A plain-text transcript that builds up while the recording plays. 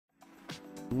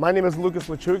My name is Lucas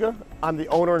Lechuga. I'm the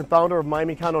owner and founder of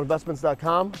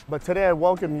MiamiCondoInvestments.com, but today I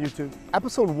welcome you to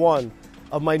episode 1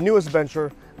 of my newest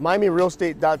venture,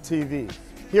 MiamiRealEstate.tv.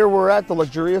 Here we're at the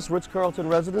luxurious Ritz-Carlton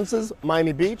Residences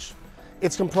Miami Beach.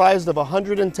 It's comprised of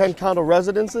 110 condo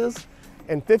residences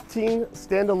and 15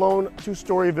 standalone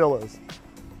 2-story villas.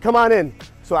 Come on in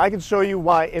so I can show you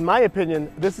why, in my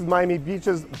opinion, this is Miami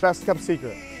Beach's best kept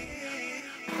secret.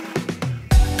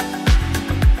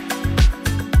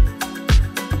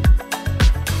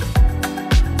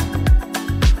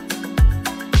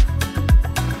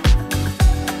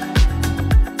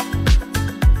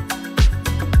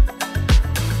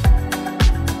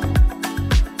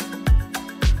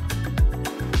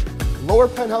 Lower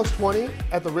Penthouse 20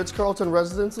 at the Ritz-Carlton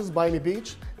Residences Miami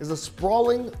Beach is a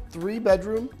sprawling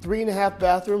 3-bedroom, 3.5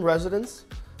 bathroom residence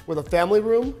with a family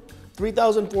room,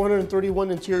 3,431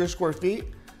 interior square feet,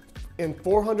 and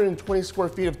 420 square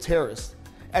feet of terrace.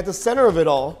 At the center of it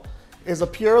all is a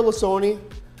Piero Lasoni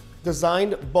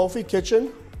designed buffet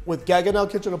kitchen with Gaggenau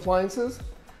kitchen appliances,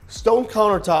 stone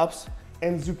countertops,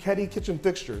 and Zucchetti kitchen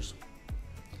fixtures.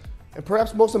 And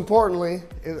perhaps most importantly,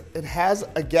 it has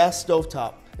a gas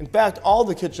stovetop. In fact, all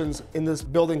the kitchens in this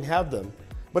building have them,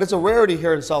 but it's a rarity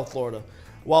here in South Florida.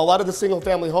 While a lot of the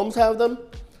single-family homes have them,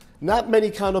 not many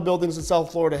condo buildings in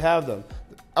South Florida have them.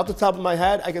 Off the top of my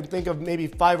head, I can think of maybe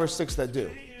 5 or 6 that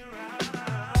do.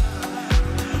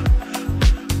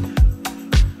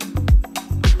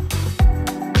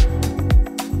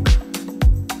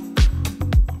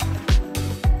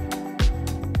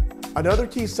 Another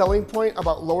key selling point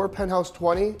about Lower Penthouse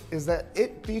 20 is that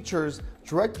it features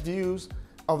direct views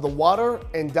of the water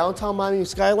and downtown Miami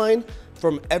skyline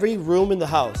from every room in the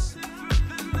house.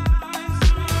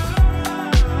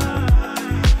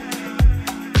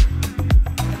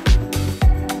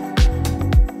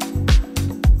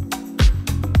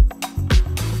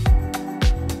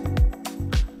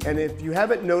 And if you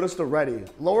haven't noticed already,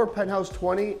 Lower Penthouse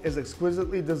 20 is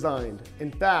exquisitely designed. In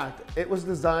fact, it was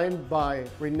designed by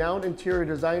renowned interior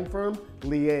design firm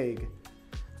Liagre.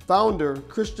 Founder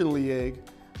Christian Liagre,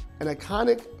 an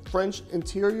iconic French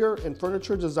interior and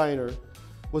furniture designer,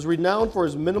 was renowned for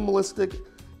his minimalistic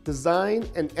design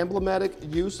and emblematic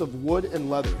use of wood and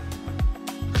leather.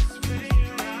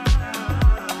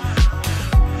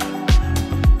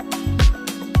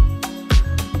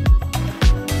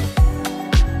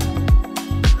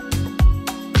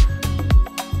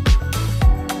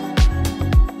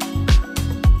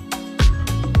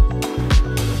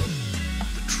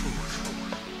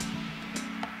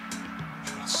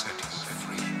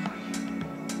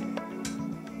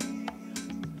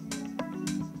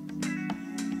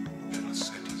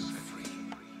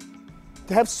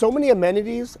 To have so many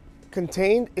amenities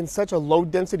contained in such a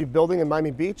low-density building in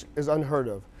Miami Beach is unheard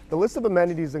of. The list of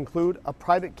amenities include a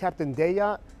private Captain Day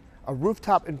yacht, a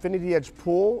rooftop infinity edge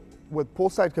pool with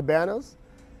poolside cabanas,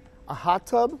 a hot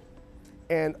tub,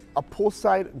 and a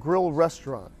poolside grill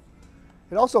restaurant.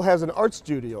 It also has an art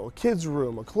studio, a kids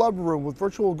room, a club room with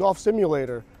virtual golf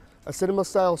simulator, a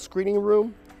cinema-style screening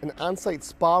room, an on-site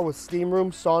spa with steam room,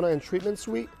 sauna, and treatment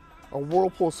suite, a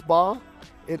whirlpool spa.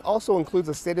 It also includes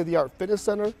a state-of-the-art fitness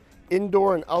center,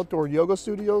 indoor and outdoor yoga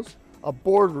studios, a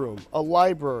boardroom, a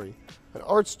library, an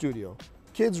art studio,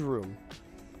 kids room.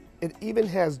 It even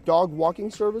has dog walking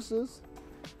services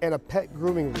and a pet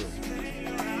grooming room.